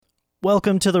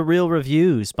Welcome to The Real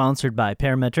Review, sponsored by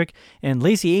Parametric and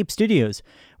Lazy Ape Studios,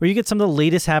 where you get some of the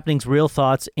latest happenings, real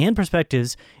thoughts, and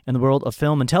perspectives in the world of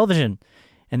film and television.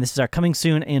 And this is our Coming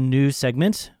Soon and News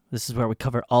segment. This is where we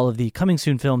cover all of the coming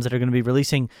soon films that are going to be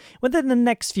releasing within the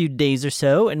next few days or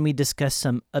so, and we discuss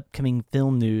some upcoming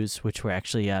film news, which we're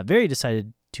actually very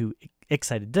excited.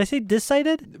 Did I say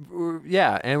decided?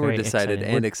 Yeah, and we're Very decided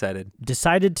excited. and We're excited.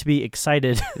 Decided to be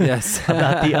excited Yes.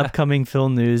 about the upcoming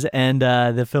film news and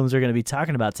the films we're going to be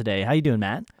talking about today. How you doing,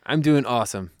 Matt? I'm doing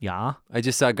awesome. Yeah, I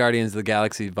just saw Guardians of the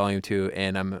Galaxy Volume 2,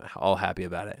 and I'm all happy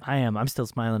about it. I am. I'm still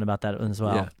smiling about that one as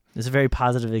well. Yeah. It's a very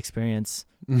positive experience.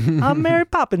 I'm Mary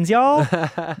Poppins, y'all.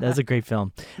 That's a great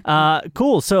film.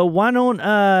 Cool. So why don't,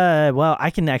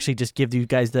 I can actually just give you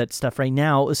guys that stuff right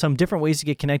now. Some different ways to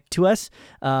get connected to us.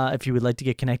 If you would like to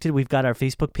get connected, we've got our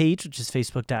Facebook page, which is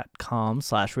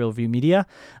facebook.com/realreviewmedia.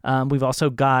 We've also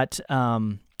got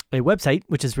a website,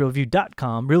 which is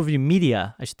realreview.com,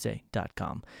 realreviewmedia, I should say,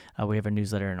 .com. We have our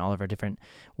newsletter and all of our different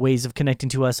ways of connecting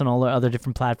to us on all our other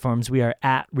different platforms. We are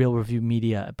at Real Review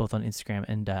Media, both on Instagram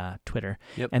and Twitter.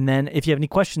 Yep. And then if you have any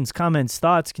questions, comments,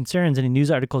 thoughts, concerns, any news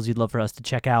articles you'd love for us to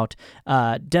check out,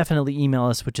 definitely email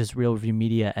us, which is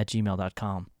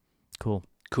realreviewmedia@gmail.com. Cool.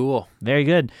 Cool. Very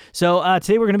good. So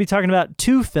today we're going to be talking about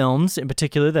two films in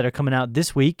particular that are coming out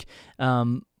this week.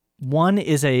 One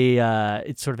is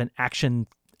it's sort of an action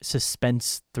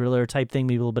suspense thriller type thing,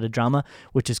 maybe a little bit of drama,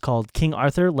 which is called King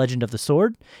Arthur, Legend of the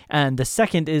Sword. And the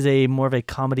second is more of a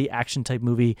comedy action type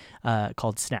movie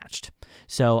called Snatched.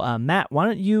 So Matt, why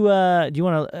don't you, do you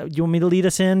want me to lead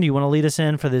us in? Do you want to lead us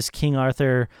in for this King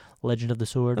Arthur, Legend of the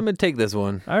Sword? I'm going to take this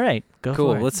one. All right, go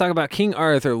Cool. for it. Let's talk about King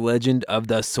Arthur, Legend of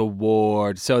the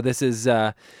Sword. So this is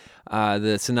the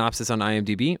synopsis on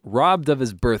IMDb. Robbed of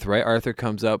his birthright, Arthur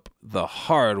comes up the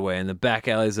hard way in the back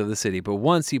alleys of the city. But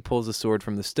once he pulls a sword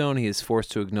from the stone, he is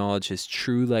forced to acknowledge his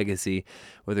true legacy,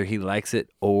 whether he likes it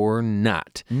or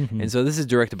not. Mm-hmm. And so this is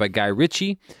directed by Guy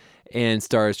Ritchie and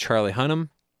stars Charlie Hunnam,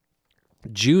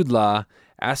 Jude Law,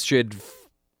 Astrid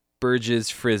Burgess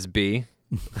Frisbee.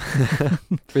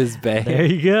 Frisbee. There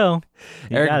you go.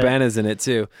 You Eric got it. Bana's in it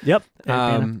too. Yep.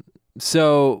 Eric Bana.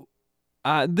 So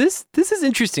this is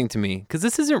interesting to me because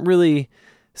this isn't really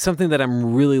something that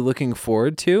I'm really looking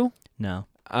forward to. No.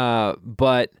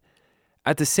 But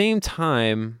at the same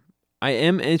time, I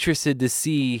am interested to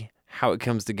see how it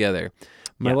comes together.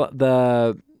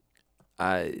 Because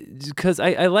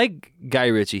I like Guy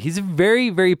Ritchie. He's very,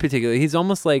 very particular. He's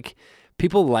almost like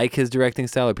people like his directing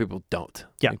style or people don't.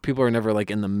 Yeah. Like, people are never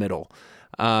like in the middle.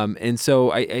 And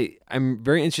so I'm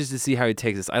very interested to see how he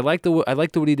takes this. I like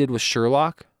what he did with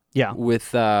Sherlock. Yeah.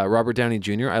 With Robert Downey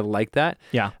Jr. I like that.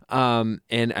 Yeah.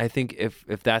 And I think if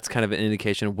that's kind of an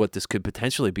indication of what this could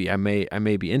potentially be, I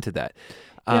may be into that.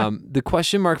 Yeah. The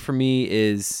question mark for me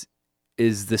is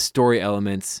the story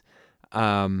elements.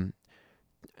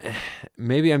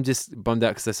 Maybe I'm just bummed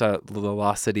out because I saw The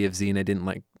Lost City of Z and I didn't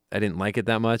like it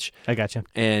that much. I gotcha.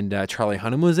 And Charlie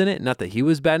Hunnam was in it. Not that he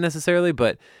was bad necessarily,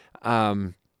 but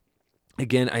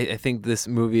again, I think this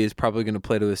movie is probably going to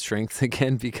play to his strengths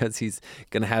again because he's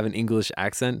going to have an English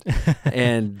accent,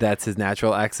 and that's his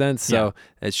natural accent, so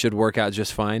it should work out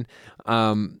just fine.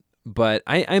 But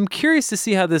I'm curious to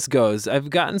see how this goes.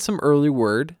 I've gotten some early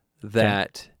word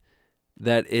that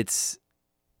it's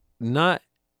not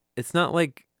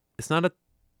a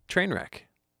train wreck.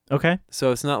 Okay.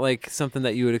 So it's not like something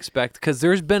that you would expect because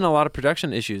there's been a lot of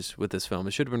production issues with this film.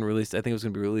 It should have been released. I think it was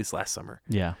going to be released last summer.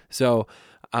 Yeah. So,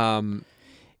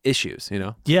 issues,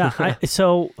 Yeah.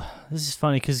 So this is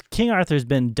funny because King Arthur's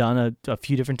been done a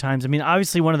few different times. I mean,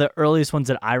 obviously one of the earliest ones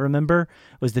that I remember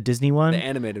was the Disney one. The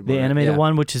animated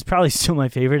one, which is probably still my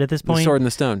favorite at this point. The Sword in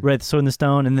the Stone. Right, The Sword in the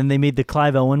Stone. And then they made the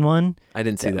Clive Owen one. I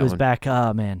didn't see that one. It was one. back,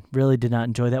 oh man, really did not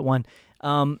enjoy that one.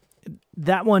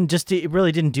 That one it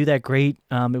really didn't do that great.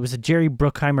 It was a Jerry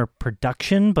Bruckheimer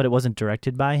production, but it wasn't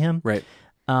directed by him. Right.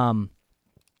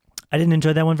 I didn't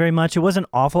enjoy that one very much. It wasn't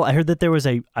awful. I heard that there was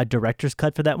a director's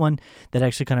cut for that one that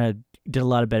actually kind of did a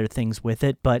lot of better things with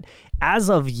it. But as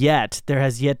of yet, there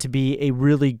has yet to be a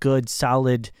really good,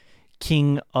 solid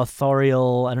King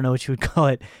authorial, I don't know what you would call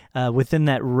it, within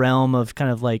that realm of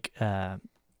kind of like, I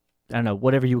don't know,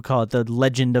 whatever you would call it, the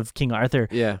legend of King Arthur.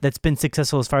 Yeah. That's been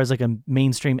successful as far as like a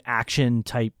mainstream action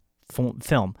type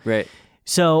film. Right.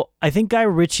 So I think Guy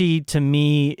Ritchie, to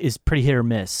me, is pretty hit or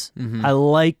miss. Mm-hmm. I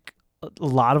like a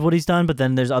lot of what he's done, but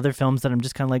then there's other films that I'm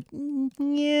just kind of like,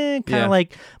 kind of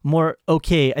like more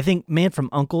okay. I think Man from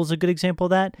U.N.C.L.E. is a good example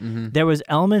of that. Mm-hmm. There was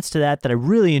elements to that I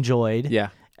really enjoyed. Yeah.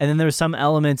 And then there were some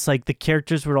elements, like the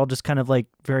characters were all just kind of like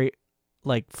very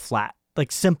like flat,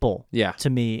 like simple Yeah. to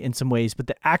me in some ways, but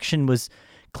the action was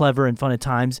clever and fun at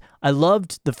times. I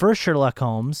loved the first Sherlock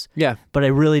Holmes. Yeah. But I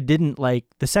really didn't like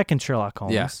the second Sherlock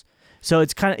Holmes. Yeah. So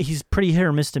it's he's pretty hit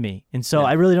or miss to me. And so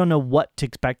I really don't know what to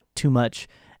expect too much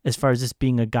as far as this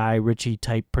being a Guy Ritchie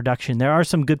type production. There are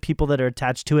some good people that are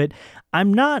attached to it. I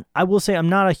will say I'm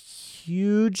not a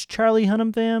huge Charlie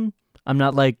Hunnam fan. I'm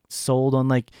not like sold on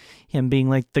like him being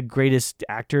like the greatest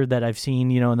actor that I've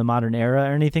seen, in the modern era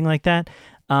or anything like that.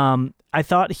 I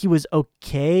thought he was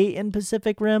okay in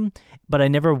Pacific Rim, but I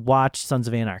never watched Sons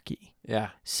of Anarchy. Yeah.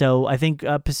 So I think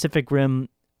Pacific Rim,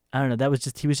 I don't know,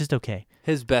 he was just okay.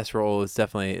 His best role is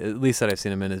definitely, at least that I've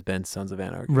seen him in, has been Sons of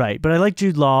Anarchy. Right, but I like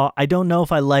Jude Law. I don't know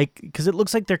if I like, because it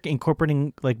looks like they're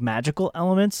incorporating like magical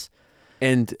elements.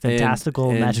 And fantastical,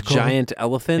 and magical, giant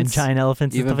elephants,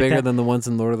 even bigger like than the ones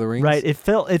in Lord of the Rings. Right. It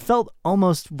felt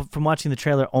almost, from watching the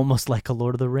trailer, almost like a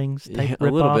Lord of the Rings type a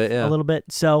little bit, yeah. A little bit.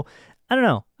 So I don't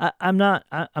know.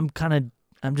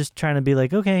 I'm just trying to be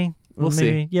like, okay, we'll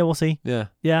see. Yeah, we'll see. Yeah.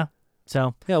 Yeah.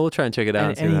 So yeah, we'll try and check it out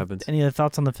and see what happens. Any other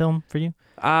thoughts on the film for you?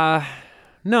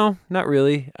 No, not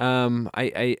really.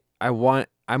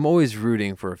 I'm always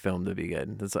rooting for a film to be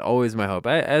good. That's always my hope.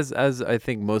 As I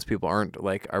think most people aren't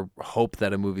like hope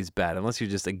that a movie's bad unless you're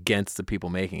just against the people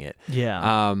making it.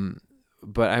 Yeah.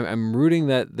 But I'm rooting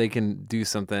that they can do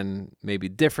something maybe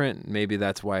different. Maybe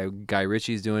that's why Guy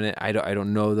Ritchie's doing it. I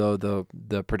don't know though.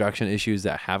 The production issues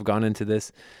that have gone into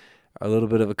this are a little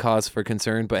bit of a cause for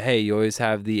concern. But hey, you always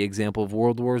have the example of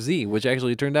World War Z, which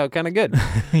actually turned out kind of good.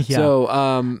 Yeah.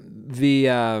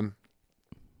 So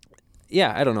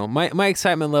yeah, I don't know. My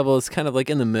excitement level is kind of like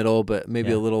in the middle, but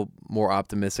maybe a little more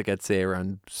optimistic. I'd say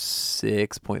around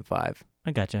 6.5.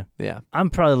 I gotcha. Yeah. I'm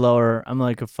probably lower. I'm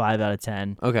like a 5 out of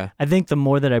 10. Okay. I think the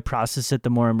more that I process it, the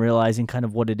more I'm realizing kind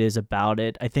of what it is about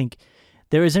it. I think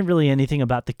there isn't really anything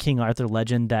about the King Arthur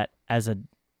legend that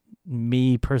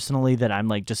me personally that I'm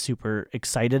like just super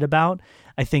excited about.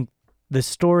 I think the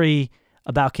story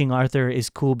about King Arthur is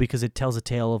cool because it tells a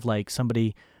tale of like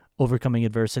somebody overcoming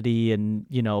adversity and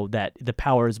that the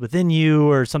power is within you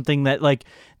or something, that like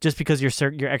just because your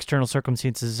external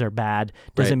circumstances are bad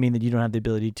doesn't mean that you don't have the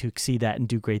ability to exceed that and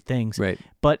do great things. Right.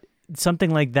 But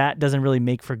something like that doesn't really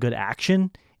make for good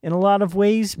action in a lot of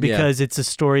ways because it's a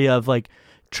story of like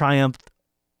triumph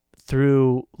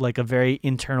through like a very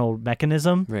internal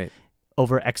mechanism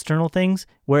over external things,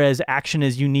 whereas action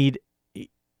is you need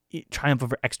triumph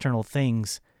over external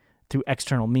things through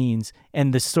external means,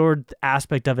 and the sword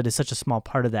aspect of it is such a small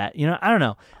part of that. I don't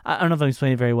know. I don't know if I'm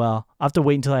explaining it very well. I'll have to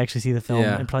wait until I actually see the film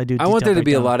and probably do. I want there to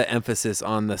be a lot of emphasis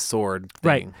on the sword thing.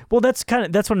 Right. Well, that's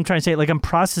what I'm trying to say. Like I'm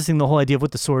processing the whole idea of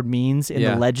what the sword means in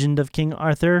the legend of King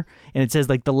Arthur, and it says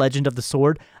like the legend of the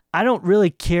sword. I don't really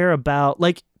care about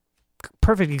like.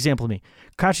 Perfect example to me.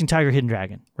 Crouching Tiger, Hidden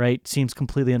Dragon, right? Seems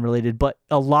completely unrelated, but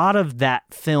a lot of that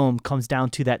film comes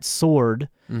down to that sword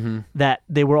that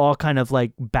they were all kind of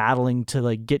like battling to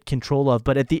like get control of.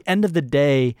 But at the end of the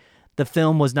day, the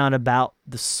film was not about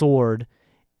the sword.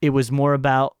 It was more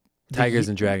about tigers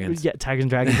and dragons. Yeah, tigers and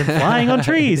dragons and flying on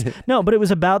trees. No, but it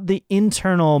was about the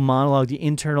internal monologue, the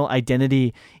internal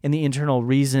identity, and the internal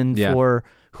reason for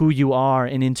who you are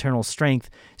and internal strength.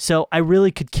 So I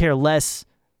really could care less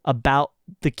about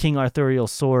the King Arthurial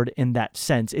sword in that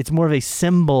sense. It's more of a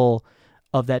symbol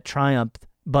of that triumph,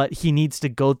 but he needs to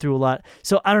go through a lot.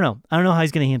 So I don't know how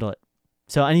he's going to handle it.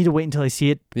 So I need to wait until I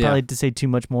see it, probably to say too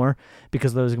much more,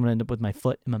 because otherwise I'm going to end up with my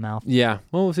foot in my mouth. Yeah,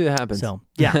 well, we'll see what happens. So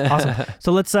yeah, awesome.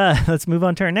 So let's move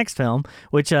on to our next film,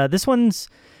 which this one's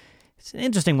it's an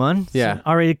interesting one. It's an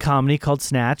R-rated comedy called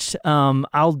Snatched.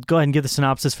 I'll go ahead and give the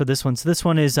synopsis for this one. So this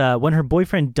one is when her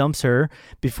boyfriend dumps her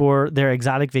before their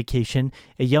exotic vacation,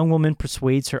 a young woman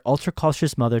persuades her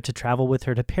ultra-cautious mother to travel with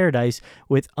her to paradise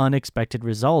with unexpected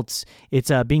results.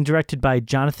 It's being directed by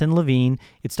Jonathan Levine.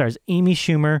 It stars Amy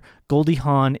Schumer, Goldie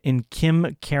Hawn, and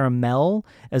Kim Caramel,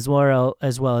 as well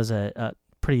as a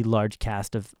pretty large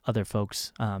cast of other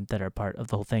folks that are part of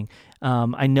the whole thing.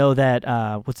 I know that,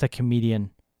 what's that comedian?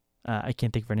 I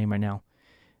can't think of her name right now.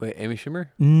 Wait, Amy Schumer?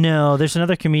 No, there's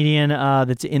another comedian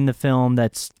that's in the film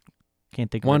can't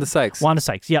think of Wanda Sykes. Wanda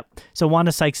Sykes, yep. So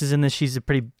Wanda Sykes is in this. She's a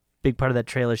pretty big part of that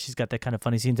trailer. She's got that kind of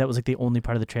funny scenes. That was like the only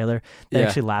part of the trailer that I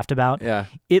actually laughed about. Yeah.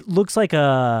 It looks like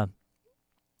a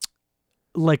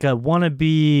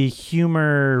wannabe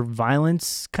humor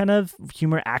violence kind of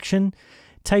humor action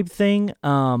type thing,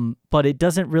 but it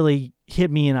doesn't really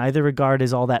hit me in either regard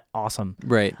as all that awesome.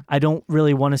 Right. I don't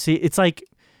really want to see it's like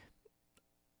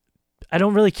I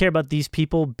don't really care about these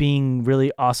people being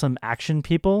really awesome action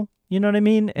people. You know what I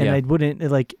mean? And I wouldn't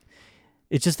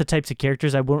it's just the types of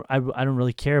characters I don't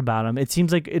really care about them. It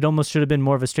seems like it almost should have been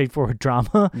more of a straightforward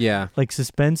drama, Yeah. like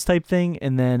suspense type thing,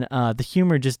 and then the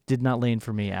humor just did not land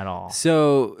for me at all.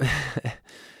 So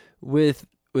with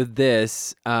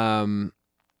this,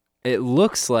 it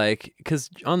looks like, because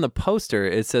on the poster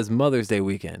it says Mother's Day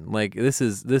weekend. Like this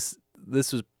was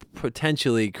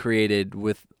potentially created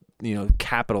with,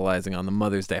 capitalizing on the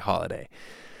Mother's Day holiday.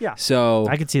 Yeah. So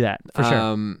I could see that for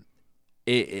sure.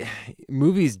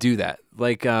 Movies do that.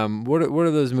 Like, what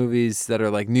are those movies that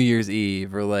are like New Year's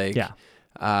Eve or like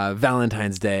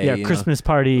Valentine's Day? Yeah, Christmas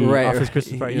party, right? Office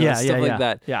Christmas party, stuff like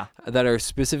that. Yeah, that are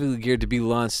specifically geared to be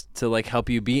launched to like help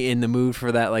you be in the mood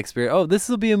for that like spirit. Oh, this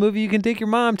will be a movie you can take your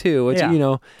mom to. Which,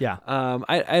 Yeah.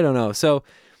 I don't know. So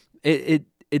it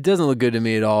doesn't look good to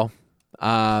me at all.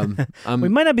 We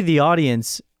might not be the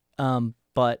audience,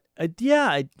 but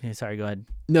sorry, go ahead.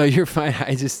 No, you're fine.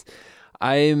 I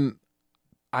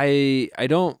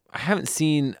haven't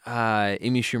seen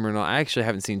Amy Schumer and all. I actually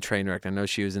haven't seen Trainwreck. I know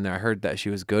she was in there. I heard that she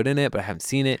was good in it, but I haven't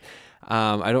seen it.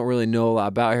 I don't really know a lot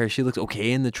about her. She looks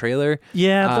okay in the trailer.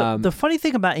 Yeah, the funny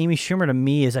thing about Amy Schumer to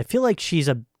me is I feel like she's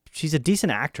a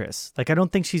decent actress. Like I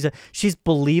don't think she's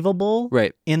believable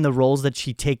in the roles that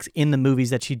she takes in the movies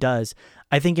that she does.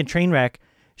 I think in Trainwreck,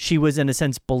 she was, in a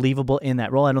sense, believable in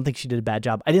that role. I don't think she did a bad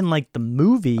job. I didn't like the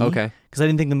movie because I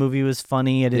didn't think the movie was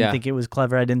funny. I didn't think it was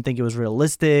clever. I didn't think it was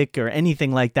realistic or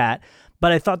anything like that.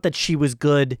 But I thought that she was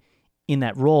good in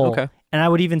that role. Okay. And I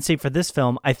would even say for this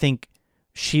film, I think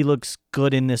she looks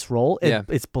good in this role.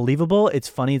 It's believable. It's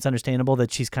funny. It's understandable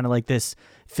that she's kind of like this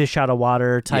fish out of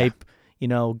water type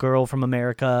girl from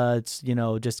America. It's,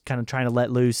 just kind of trying to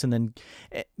let loose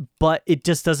but it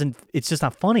just doesn't, it's just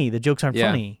not funny. The jokes aren't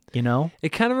funny, It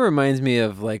kind of reminds me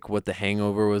of like what The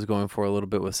Hangover was going for a little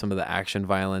bit with some of the action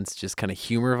violence, just kind of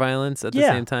humor violence at the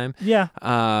same time. Yeah.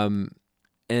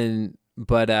 It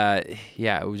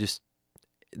was just,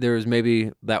 there was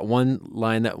maybe that one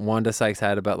line that Wanda Sykes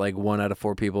had about like 1 out of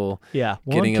 4 people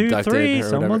getting abducted. 1, 2, 3,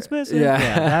 someone's missing. Yeah,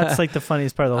 that's like the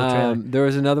funniest part of the whole trailer. There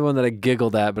was another one that I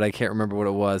giggled at, but I can't remember what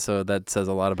it was, so that says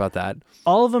a lot about that.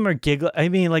 All of them are giggle. I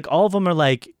mean, like all of them are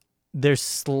like they're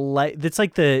slight. It's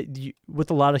like with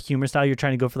a lot of humor style, you're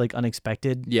trying to go for like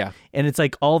unexpected. Yeah, and it's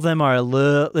like all of them are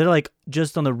they're like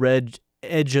just on the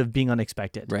edge of being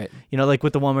unexpected. Right. Like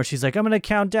with the one where she's like, I'm going to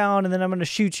count down and then I'm going to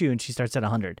shoot you. And she starts at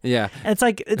 100. Yeah. And it's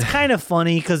like, it's kind of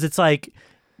funny because it's like,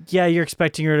 yeah, you're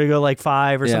expecting her to go like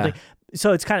 5 or something.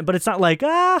 So it's kind of, but it's not like,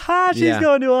 she's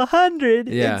going to 100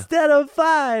 instead of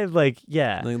 5. Like,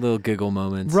 yeah. Like little giggle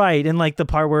moments. Right. And like the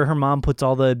part where her mom puts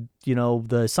all the, the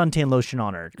suntan lotion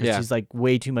on her because she's like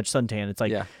way too much suntan. It's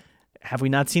like, have we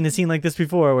not seen a scene like this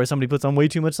before where somebody puts on way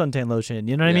too much suntan lotion?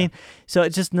 You know what I mean? So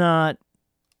it's just not,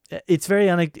 it's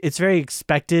very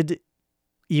expected,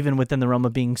 even within the realm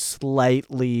of being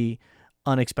slightly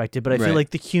unexpected. But I feel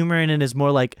like the humor in it is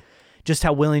more like just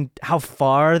how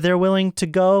far they're willing to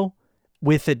go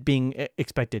with it being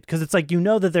expected. Because it's like,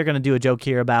 that they're going to do a joke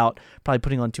here about probably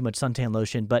putting on too much suntan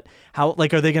lotion, but how,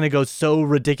 like, are they going to go so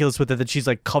ridiculous with it that she's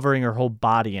like covering her whole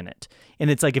body in it? And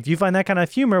it's like, if you find that kind of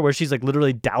humor where she's like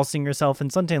literally dousing herself in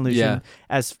suntan lotion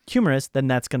as humorous, then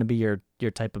that's going to be your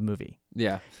type of movie.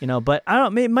 Yeah. But I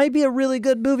don't, it might be a really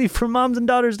good movie for moms and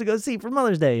daughters to go see for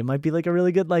Mother's Day. It might be like a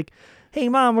really good, like, hey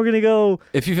mom, we're going to go.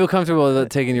 If you feel comfortable with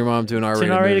taking your mom to an R-rated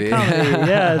movie. Comedy.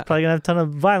 Yeah, it's probably going to have a ton of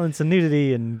violence and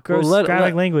nudity and gross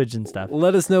graphic language and stuff.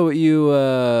 Let us know what you,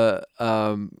 let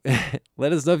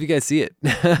us know if you guys see it.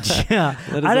 Yeah.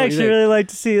 I'd actually really like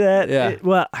to see that. Yeah.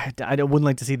 I wouldn't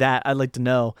like to see that. I'd like to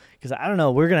know, because I don't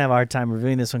know. We're going to have a hard time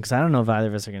reviewing this one because I don't know if either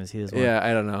of us are going to see this one. Yeah,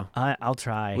 I don't know. I'll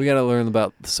try. We got to learn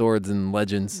about swords and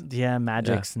legends. Yeah,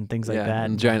 magics and things like that.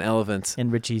 And giant elephants.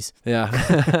 And Richies.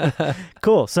 Yeah.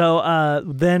 Cool. So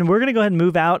then we're going to go ahead and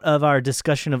move out of our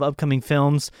discussion of upcoming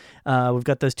films. We've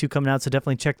got those 2 coming out, so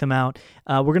definitely check them out.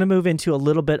 We're going to move into a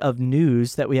little bit of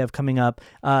news that we have coming up.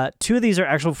 2 of these are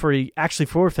actually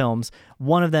for films.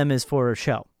 One of them is for a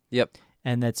show. Yep.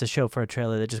 And that's a show for a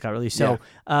trailer that just got released. So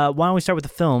why don't we start with the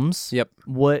films? Yep.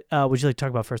 What would you like to talk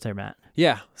about first there, Matt?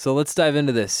 Yeah, so let's dive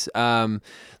into this.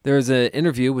 There was an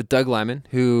interview with Doug Liman,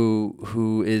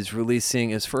 who is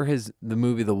releasing, is for the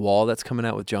movie The Wall that's coming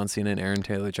out with John Cena and Aaron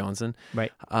Taylor Johnson.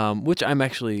 Right. Which I'm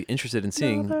actually interesed in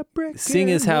seeing.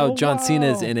 Seeing as how John Cena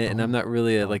is in it, and I'm not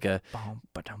really a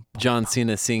John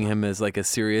Cena, seeing him as like a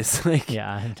serious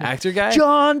actor guy.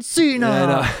 John Cena!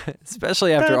 Yeah,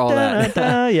 especially after all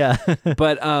that. Yeah.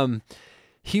 But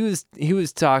he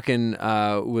was talking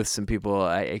with some people.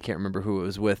 I can't remember who it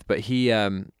was with, but he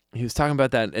was talking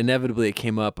about that. Inevitably, it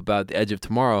came up about The Edge of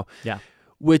Tomorrow. Yeah.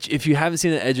 Which, if you haven't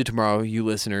seen The Edge of Tomorrow, you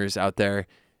listeners out there,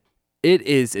 It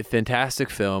is a fantastic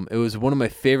film. It was one of my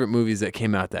favorite movies that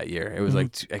came out that year. It was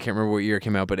like, I can't remember what year it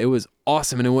came out, but it was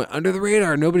awesome and it went under the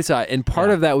radar. Nobody saw it. And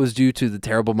part of that was due to the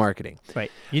terrible marketing.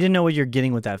 Right. You didn't know what you're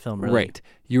getting with that film, really. Right.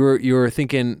 You were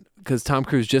thinking, because Tom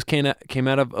Cruise just came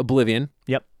out of Oblivion.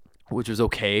 Yep. Which was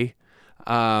okay.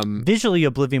 Visually,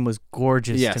 Oblivion was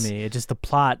gorgeous to me. It just the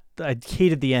plot. I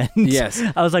hated the end. Yes,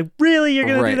 I was like, really, you're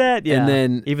gonna do that? Yeah. And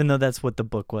then, even though that's what the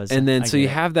book was. And then, so you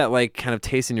have that like kind of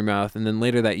taste in your mouth. And then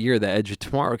later that year, The Edge of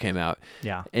Tomorrow came out.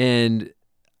 Yeah. And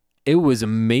it was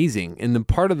amazing. And the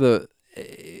part of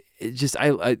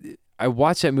I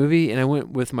watched that movie and I went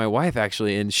with my wife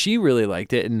actually, and she really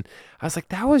liked it. And I was like,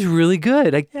 that was really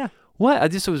good. Yeah. What? I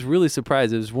just was really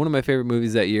surprised. It was one of my favorite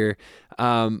movies that year.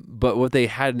 But what they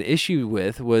had an issue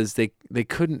with was they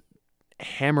couldn't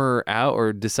hammer out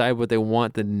or decide what they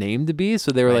want the name to be.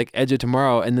 So they were like Edge of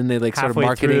Tomorrow, and then they like started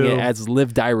marketing it as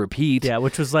Live, Die, Repeat. Yeah,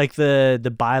 which was like the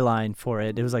byline for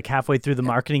it. It was like halfway through the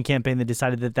marketing campaign, they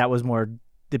decided that was more,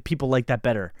 that people liked that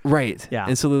better. Right. Yeah.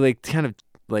 And so they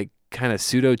like kind of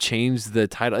pseudo changed the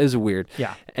title. It was weird.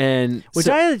 Yeah. And which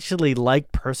I actually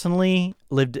like personally,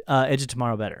 Edge of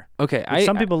Tomorrow better. Okay.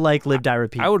 Some people like Live, Die,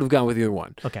 Repeat. I would have gone with either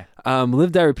one. Okay.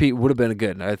 Live, Die, Repeat would have been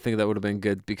good. I think that would have been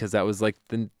good because that was like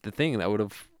the thing that would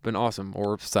have been awesome,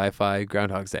 or sci-fi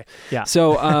Groundhog's Day. Yeah.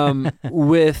 So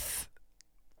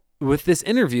with this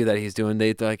interview that he's doing,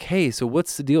 they're like, hey, so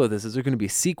what's the deal with this? Is there going to be a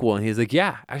sequel? And he's like,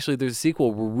 yeah, actually there's a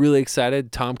sequel. We're really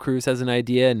excited. Tom Cruise has an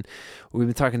idea, and we've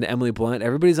been talking to Emily Blunt.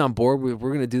 Everybody's on board. We're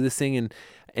going to do this thing,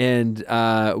 and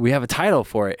we have a title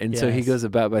for it. And so he goes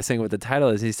about by saying what the title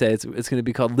is. He says it's going to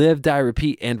be called Live, Die,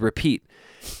 Repeat, and Repeat.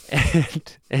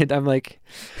 And I'm like,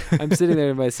 I'm sitting there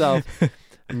to myself.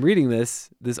 I'm reading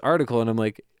this article, and I'm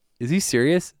like, is he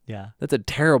serious? Yeah. That's a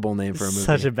terrible name for a movie.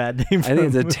 Such a bad name for I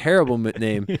think a it's a terrible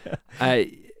name. Yeah.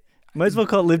 Might as well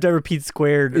call it Live, Die, Repeat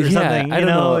Squared or something. I don't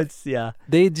know. It's,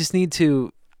 They just need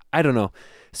to, I don't know.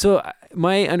 So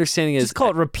my understanding is... Just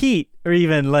call it Repeat, or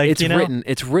even like, it's written.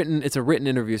 It's a written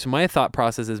interview. So my thought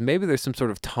process is maybe there's some sort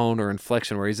of tone or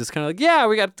inflection where he's just kind of like, yeah,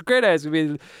 we got great ideas.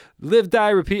 We Live, Die,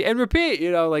 Repeat, and Repeat,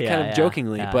 kind of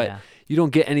jokingly. But you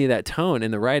don't get any of that tone in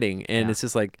the writing. And it's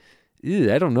just like...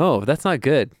 Ew, I don't know. That's not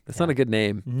good. That's not a good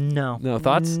name. No. No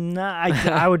thoughts? No,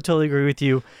 I would totally agree with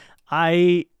you.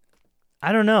 I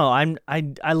don't know.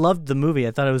 I loved the movie.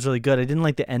 I thought it was really good. I didn't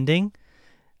like the ending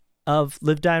of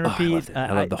Live, Die, and Repeat.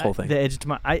 I loved the whole thing. The Edge of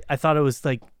Tomorrow. I thought it was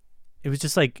like, it was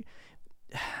just like,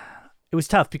 it was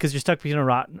tough because you're stuck between a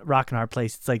rock and a hard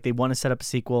place. It's like they want to set up a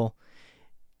sequel,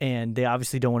 and they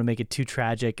obviously don't want to make it too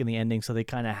tragic in the ending, so they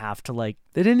kind of have to like.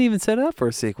 They didn't even set up for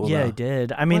a sequel. Yeah, though. they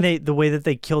did. I mean, the way that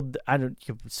they killed. I don't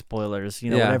spoilers,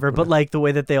 Yeah, whatever. But like the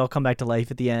way that they all come back to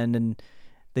life at the end, and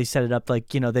they set it up like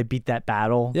they beat that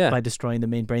battle by destroying the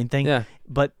main brain thing. Yeah.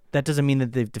 But that doesn't mean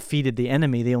that they've defeated the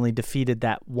enemy. They only defeated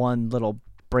that one little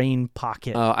brain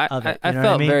pocket of it.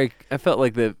 I felt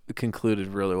like they concluded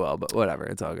really well, but whatever,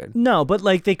 it's all good. No, but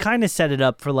like they kind of set it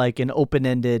up for like an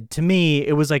open-ended. To me,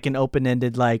 it was like an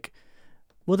open-ended like.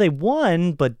 Well, they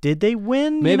won, but did they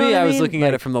win? Maybe I was looking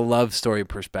at it from the love story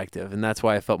perspective, and that's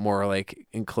why I felt more like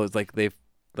enclosed. Like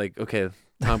okay,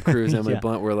 Tom Cruise and Emily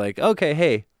Blunt were like, okay,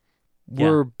 hey,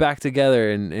 we're back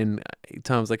together, and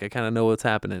Tom's like, I kind of know what's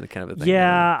happening, kind of a thing.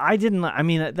 Yeah, I didn't. I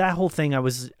mean, that whole thing, I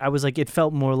was like, it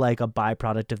felt more like a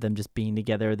byproduct of them just being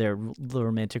together, the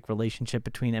romantic relationship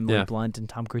between Emily Blunt and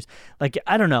Tom Cruise. Like,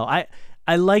 I don't know,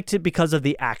 I liked it because of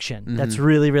the action. Mm-hmm. That's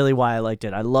really, really why I liked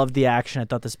it. I loved the action. I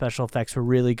thought the special effects were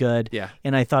really good. Yeah.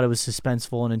 And I thought it was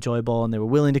suspenseful and enjoyable, and they were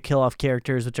willing to kill off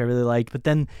characters, which I really liked. But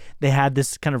then they had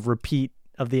this kind of repeat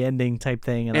of the ending type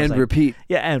thing. And I was like, repeat.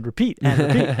 Yeah, and repeat, and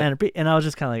repeat, and repeat. And I was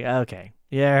just kind of like, okay,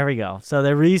 yeah, here we go. So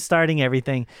they're restarting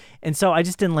everything. And so I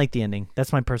just didn't like the ending.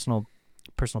 That's my personal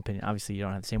opinion. Obviously, you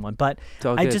don't have the same one. But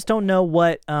I just don't know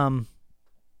what, in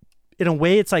a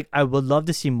way, it's like I would love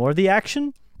to see more of the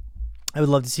action. I would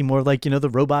love to see more of like, the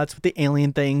robots with the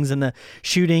alien things and the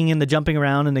shooting and the jumping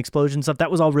around and the explosion stuff.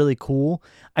 That was all really cool.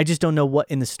 I just don't know what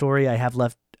in the story I have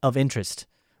left of interest.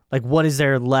 Like, what is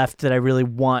there left that I really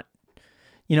want?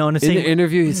 And in the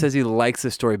interview, he says he likes the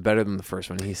story better than the first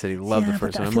one. He said he loved the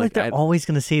first one. I feel like they're always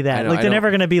going to say that. They're never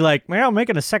going to be like, well, I'm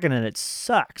making a second and it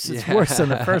sucks. It's worse than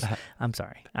the first. I'm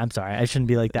sorry. I shouldn't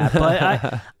be like that.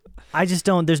 But I just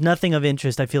don't. There's nothing of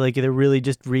interest. I feel like they're really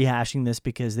just rehashing this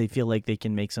because they feel like they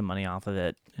can make some money off of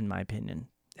it, in my opinion.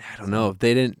 I don't know. If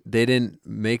they didn't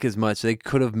make as much. They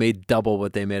could have made double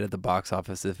what they made at the box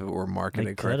office if it were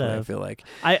marketed correctly. I feel like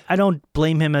I don't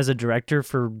blame him as a director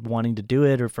for wanting to do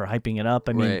it or for hyping it up.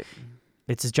 I mean,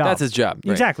 it's his job. That's his job.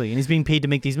 Right. Exactly. And he's being paid to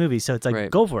make these movies. So it's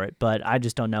like, go for it. But I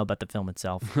just don't know about the film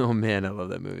itself. Oh, man, I love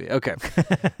that movie. Okay.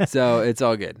 So it's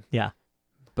all good. Yeah.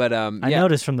 But I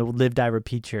noticed from the Live Die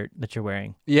Repeat shirt that you're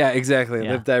wearing. Yeah, exactly.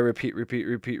 Yeah. Live Die Repeat.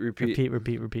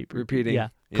 Repeating. Yeah,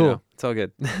 cool. It's all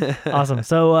good. Awesome.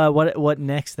 So what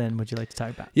next then would you like to talk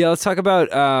about? Yeah, let's talk about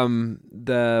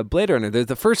the Blade Runner.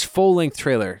 The first full-length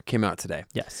trailer came out today.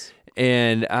 Yes.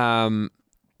 And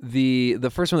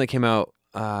the first one that came out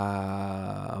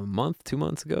a month, 2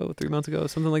 months ago, 3 months ago,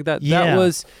 something like that.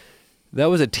 Yeah. That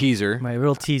was a teaser. My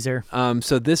real teaser.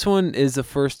 So this one is the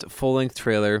first full-length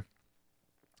trailer.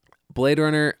 Blade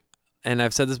Runner, and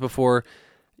I've said this before,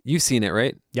 you've seen it,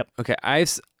 right? Yep. Okay, I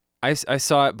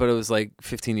saw it, but it was like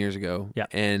 15 years ago. Yeah.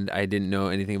 And I didn't know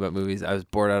anything about movies. I was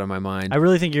bored out of my mind. I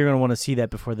really think you're going to want to see that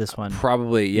before this one.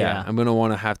 Probably, yeah. Yeah. I'm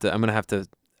gonna have to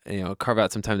carve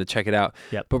out some time to check it out.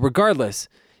 Yep. But regardless,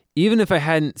 even if I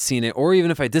hadn't seen it, or even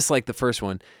if I disliked the first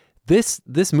one, this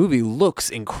movie looks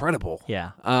incredible.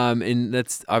 Yeah. And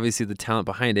that's obviously the talent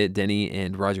behind it, Denny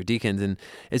and Roger Deakins, and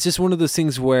it's just one of those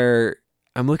things where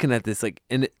I'm looking at this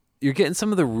and you're getting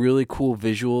some of the really cool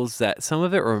visuals that some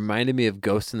of it reminded me of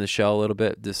Ghost in the Shell a little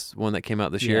bit. This one that came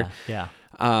out this year. Yeah.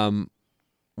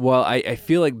 Well, I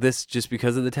feel like this, just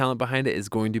because of the talent behind it, is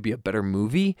going to be a better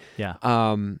movie. Yeah.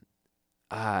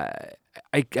 I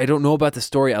don't know about the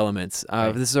story elements.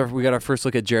 Right. We got our first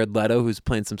look at Jared Leto, who's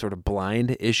playing some sort of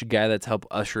blind-ish guy that's helped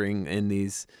ushering in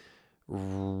these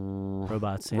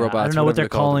robots. Yeah. Robots. I don't know what they're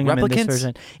calling them in this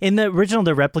version. In the original,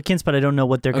 they're replicants, but I don't know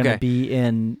what they're going to be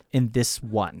in this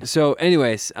one. So,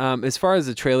 anyways, as far as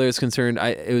the trailer is concerned,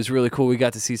 it was really cool. We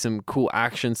got to see some cool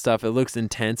action stuff. It looks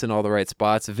intense in all the right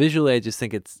spots. Visually, I just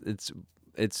think it's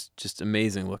just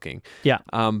amazing looking. Yeah.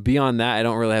 Beyond that, I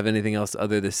don't really have anything else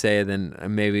other to say than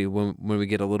maybe when we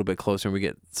get a little bit closer and we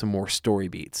get some more story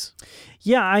beats.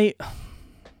 Yeah,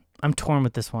 I'm torn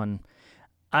with this one.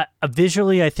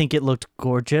 Visually, I think it looked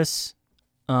gorgeous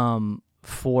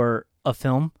for a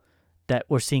film that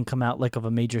we're seeing come out like of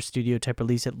a major studio type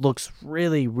release. It looks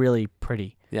really, really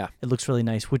pretty. Yeah. It looks really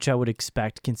nice, which I would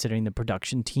expect considering the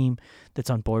production team that's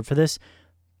on board for this.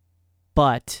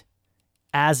 But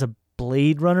as a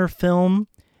Blade Runner film,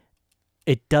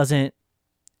 it doesn't,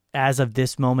 as of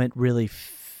this moment, really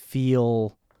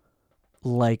feel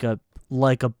like a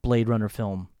Blade Runner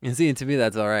film. And see, to me,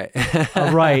 that's all right.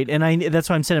 Right, and that's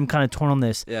why I'm saying I'm kind of torn on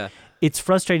this. Yeah. It's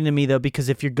frustrating to me, though, because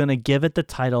if you're going to give it the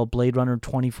title Blade Runner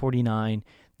 2049,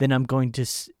 then I'm going to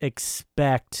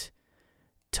expect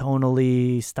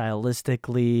tonally,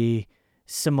 stylistically,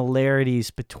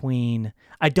 similarities between.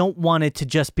 I don't want it to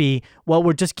just be, well,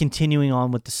 we're just continuing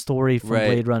on with the story from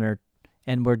Blade Runner,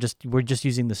 and we're just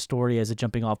using the story as a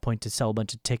jumping off point to sell a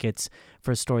bunch of tickets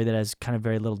for a story that has kind of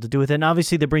very little to do with it. And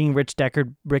obviously, they're bringing Rick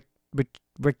Deckard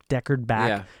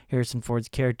back, Harrison Ford's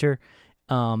character,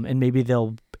 and maybe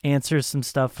they'll answer some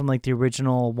stuff from like the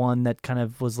original one that kind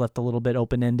of was left a little bit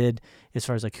open ended as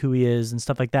far as like who he is and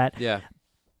stuff like that. Yeah.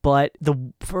 But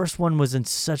the first one was in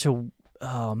such a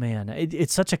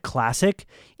it's such a classic,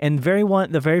 and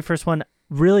the very first one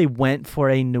really went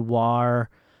for a noir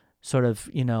sort of,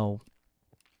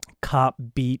 cop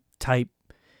beat type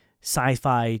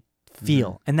sci-fi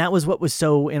feel. And that was what was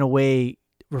so, in a way,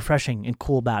 refreshing and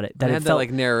cool about it. That it had that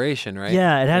like narration, right?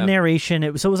 Yeah, it had narration.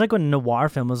 It was like a noir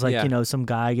film. It was like, some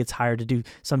guy gets hired to do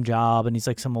some job and he's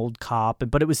like some old cop,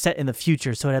 but it was set in the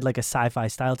future, so it had like a sci-fi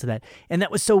style to that. And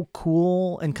that was so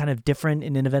cool and kind of different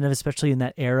and innovative, especially in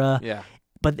that era. Yeah.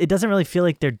 But it doesn't really feel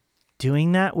like they're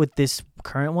doing that with this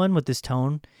current one, with this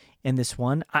tone and this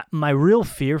one. My real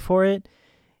fear for it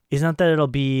is not that it'll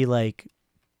be like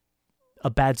a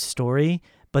bad story,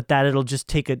 but that it'll just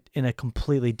take it in a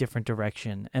completely different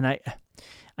direction. And I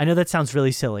know that sounds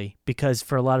really silly, because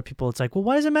for a lot of people it's like, well,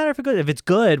 why does it matter if it goes? If it's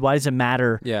good, why does it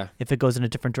matter if it goes in a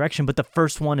different direction? But the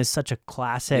first one is such a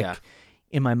classic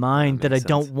in my mind that I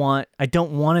don't want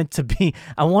it to be.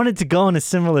 I want it to go in a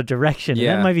similar direction. And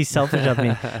that might be selfish of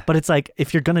me, but it's like,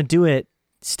 if you're gonna do it,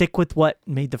 stick with what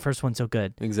made the first one so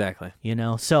good. Exactly.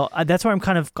 So that's where I'm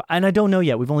kind of, and I don't know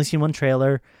yet. We've only seen one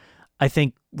trailer. I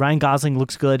think Ryan Gosling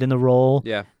looks good in the role.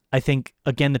 Yeah. I think,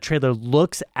 again, the trailer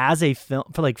looks as a film,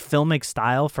 for like filmic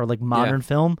style, for like modern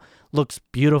film, looks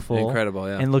beautiful. Incredible,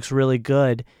 yeah. And looks really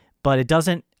good. But it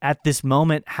doesn't, at this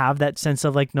moment, have that sense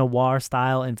of like noir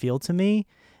style and feel to me.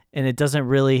 And it doesn't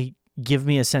really give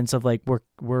me a sense of like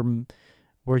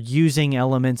we're using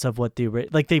elements of what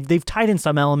like they've tied in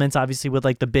some elements, obviously, with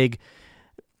like the big,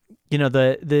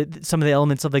 the some of the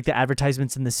elements of like the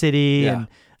advertisements in the city. Yeah.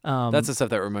 And that's the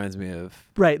stuff that reminds me of.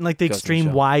 Right. And like the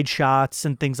extreme wide shots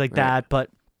and things like that.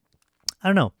 But I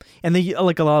don't know. And they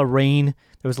like a lot of rain.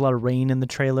 There was a lot of rain in the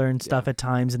trailer and stuff at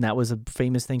times. And that was a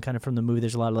famous thing kind of from the movie.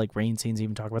 There's a lot of like rain scenes,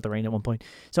 even talk about the rain at one point.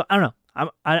 So I don't know.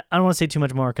 I don't want to say too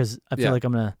much more because I feel like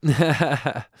I'm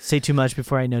gonna say too much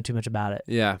before I know too much about it.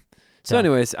 Yeah. So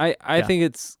anyways, I think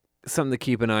it's something to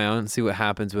keep an eye on and see what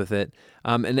happens with it.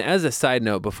 And as a side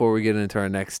note, before we get into our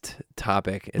next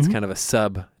topic, it's kind of a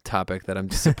sub topic that I'm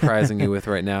just surprising you with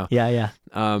right now. Yeah.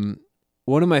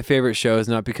 One of my favorite shows,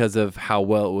 not because of how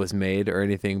well it was made or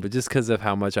anything, but just because of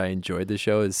how much I enjoyed the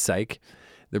show, is Psych.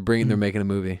 They're making a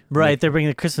movie. Right, they're bringing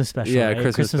the Christmas special. Yeah, right?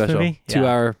 Christmas special. Movie?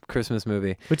 2-hour Christmas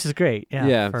movie. Which is great.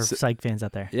 Yeah. For Psych fans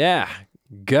out there. Yeah.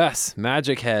 Gus,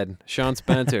 Magic Head, Sean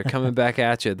Spencer coming back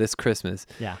at you this Christmas.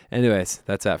 Yeah. Anyways,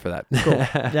 that's that for that. Cool.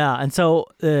 Yeah. And so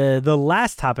the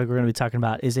last topic we're going to be talking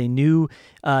about is a new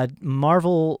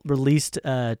Marvel released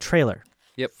trailer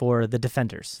for The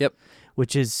Defenders. Yep.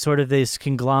 Which is sort of this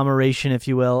conglomeration, if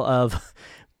you will, of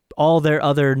all their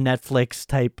other Netflix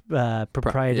type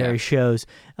proprietary shows.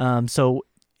 So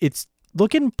it's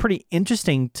looking pretty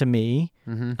interesting to me.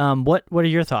 Mm-hmm. What are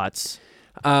your thoughts?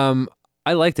 I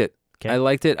liked it. Okay. I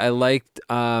liked it. I liked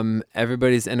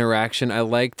everybody's interaction. I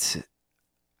liked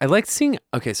seeing.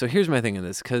 Okay, so here's my thing in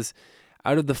this, because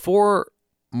out of the 4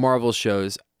 Marvel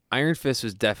shows, Iron Fist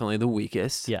was definitely the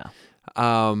weakest. Yeah.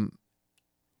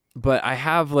 But I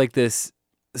have like this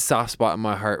soft spot in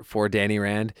my heart for Danny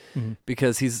Rand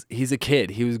because he's a kid.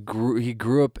 He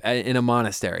grew up in a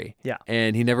monastery. Yeah.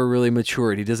 And he never really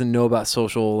matured. He doesn't know about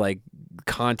social like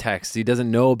context. He doesn't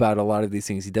know about a lot of these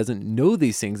things. He doesn't know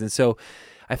these things. And so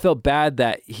I felt bad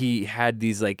that he had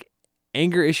these like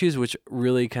anger issues, which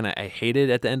really kind of I hated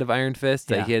at the end of Iron Fist.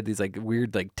 That he had these like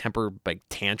weird like temper like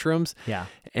tantrums. Yeah.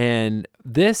 And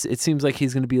this, it seems like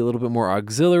he's going to be a little bit more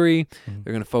auxiliary.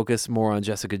 They're going to focus more on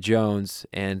Jessica Jones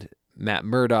and Matt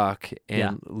Murdock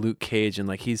and Luke Cage, and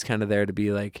like he's kind of there to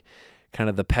be like kind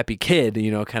of the peppy kid,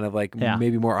 you know, kind of like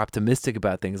maybe more optimistic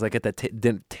about things. Like at that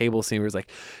table scene where it's like,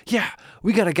 yeah,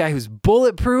 we got a guy who's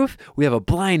bulletproof. We have a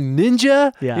blind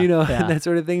ninja, you know, and that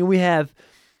sort of thing. And we have,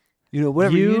 you know,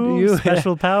 whatever you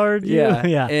special powered.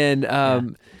 Yeah.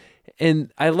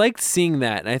 And I liked seeing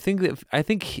that. And I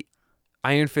think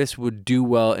Iron Fist would do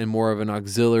well in more of an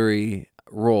auxiliary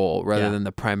role rather than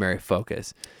the primary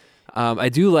focus. I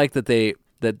do like that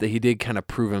he did kind of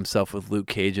prove himself with Luke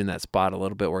Cage in that spot a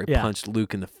little bit where he punched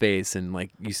Luke in the face and like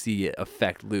you see it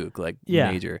affect Luke like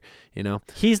major, you know?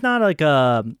 He's not like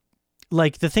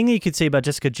the thing that you could say about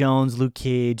Jessica Jones, Luke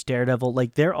Cage, Daredevil,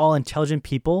 like they're all intelligent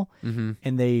people and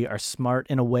they are smart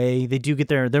in a way. They do get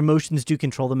their emotions do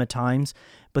control them at times,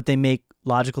 but they make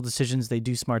logical decisions. They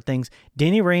do smart things.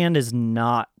 Danny Rand is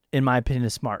not, in my opinion, a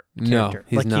smart character.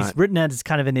 No, he's not. He's written as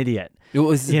kind of an idiot. It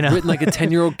was written like a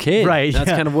 10-year-old kid. Right. That's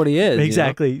kind of what he is.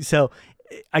 Exactly. You know? So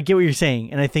I get what you're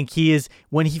saying. And I think he is,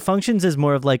 when he functions as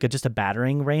more of like just a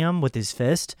battering ram with his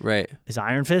fist, right, his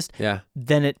Iron Fist,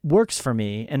 then it works for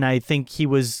me. And I think he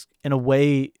was, in a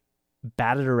way,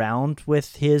 batted around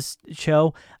with his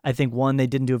show. I think they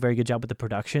didn't do a very good job with the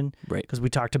production, right? Because we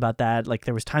talked about that. Like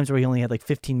there was times where he only had like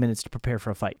 15 minutes to prepare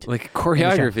for a fight, like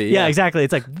choreography. Yeah, exactly.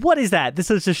 It's like, what is that? This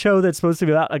is a show that's supposed to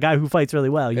be about a guy who fights really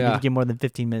well. You need to give more than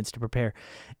 15 minutes to prepare,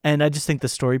 and I just think the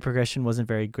story progression wasn't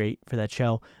very great for that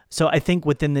show. So I think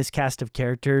within this cast of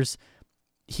characters,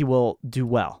 he will do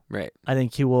well. Right. I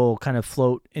think he will kind of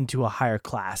float into a higher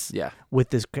class with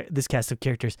this cast of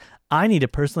characters. I need to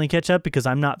personally catch up because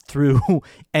I'm not through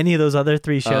any of those other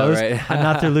 3 shows. Right. I'm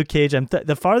not through Luke Cage.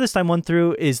 The farthest I'm one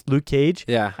through is Luke Cage.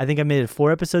 Yeah. I think I made it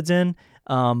 4 episodes in.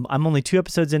 I'm only 2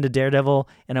 episodes into Daredevil,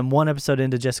 and I'm 1 episode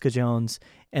into Jessica Jones.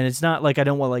 And it's not like I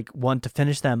don't want to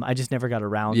finish them. I just never got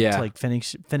around to like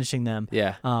finishing them.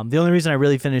 Yeah. The only reason I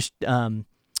really finished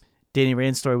Danny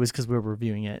Rand's story was because we were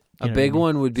reviewing it. A big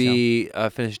one would be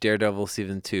finish Daredevil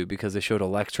season 2 because they showed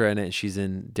Elektra in it and she's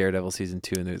in Daredevil season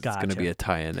 2 and there's going to be a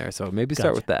tie-in there. So maybe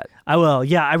start with that. I will.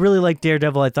 Yeah, I really liked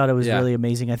Daredevil. I thought it was really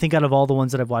amazing. I think out of all the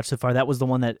ones that I've watched so far, that was the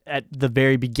one that at the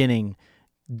very beginning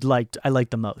I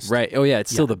liked the most. Right. Oh yeah, it's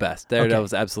still the best. Daredevil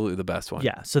was absolutely the best one.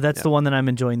 Yeah. So that's the one that I'm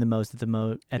enjoying the most at the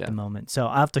moment. So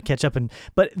I'll have to catch up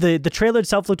but the trailer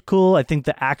itself looked cool. I think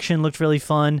the action looked really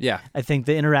fun. Yeah. I think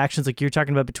the interactions like you're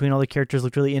talking about between all the characters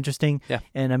looked really interesting. Yeah.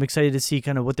 And I'm excited to see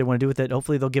kind of what they want to do with it.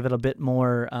 Hopefully they'll give it a bit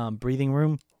more breathing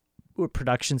room or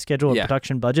production schedule or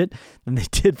production budget than they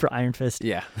did for Iron Fist.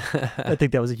 Yeah. I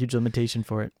think that was a huge limitation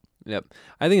for it. Yep.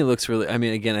 I think it looks really, I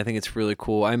think it's really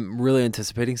cool. I'm really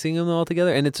anticipating seeing them all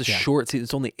together. And it's a short season.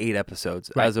 It's only 8 episodes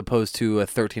as opposed to a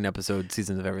 13 episode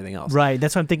season of everything else. Right.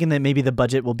 That's why I'm thinking that maybe the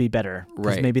budget will be better.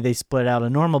 Right. Maybe they split out a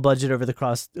normal budget over the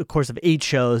course of 8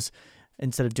 shows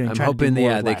instead of doing, I'm hoping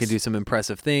they can do some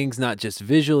impressive things, not just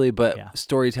visually, but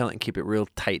storytelling, keep it real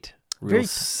tight. Real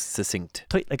succinct.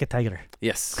 Tight like a tiger.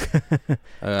 Yes.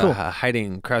 Cool.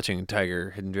 Hiding, crouching tiger,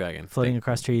 hidden dragon. Floating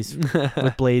across trees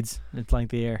with blades and flying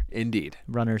through the air. Indeed.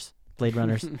 Runners. Blade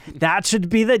runners. That should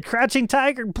be the crouching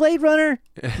tiger. Blade runner.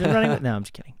 They're running with... No, I'm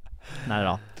just kidding. Not at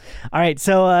all. All right,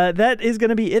 so that is going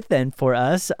to be it then for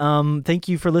us. Thank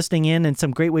you for listening in, and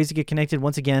some great ways to get connected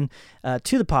once again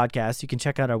to the podcast. You can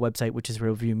check out our website, which is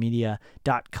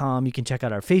realreviewmedia.com. You can check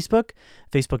out our Facebook,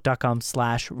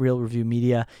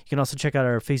 facebook.com/realreviewmedia. You can also check out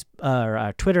our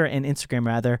our Twitter and Instagram,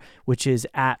 rather, which is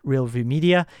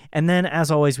 @realreviewmedia. And then, as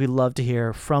always, we love to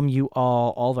hear from you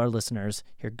all of our listeners,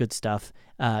 hear good stuff.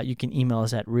 You can email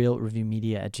us at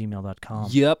realreviewmedia@gmail.com.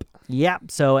 Yep.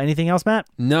 So anything else, Matt?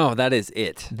 No, that is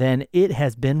it. Then it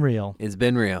has been real. It's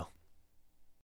been real.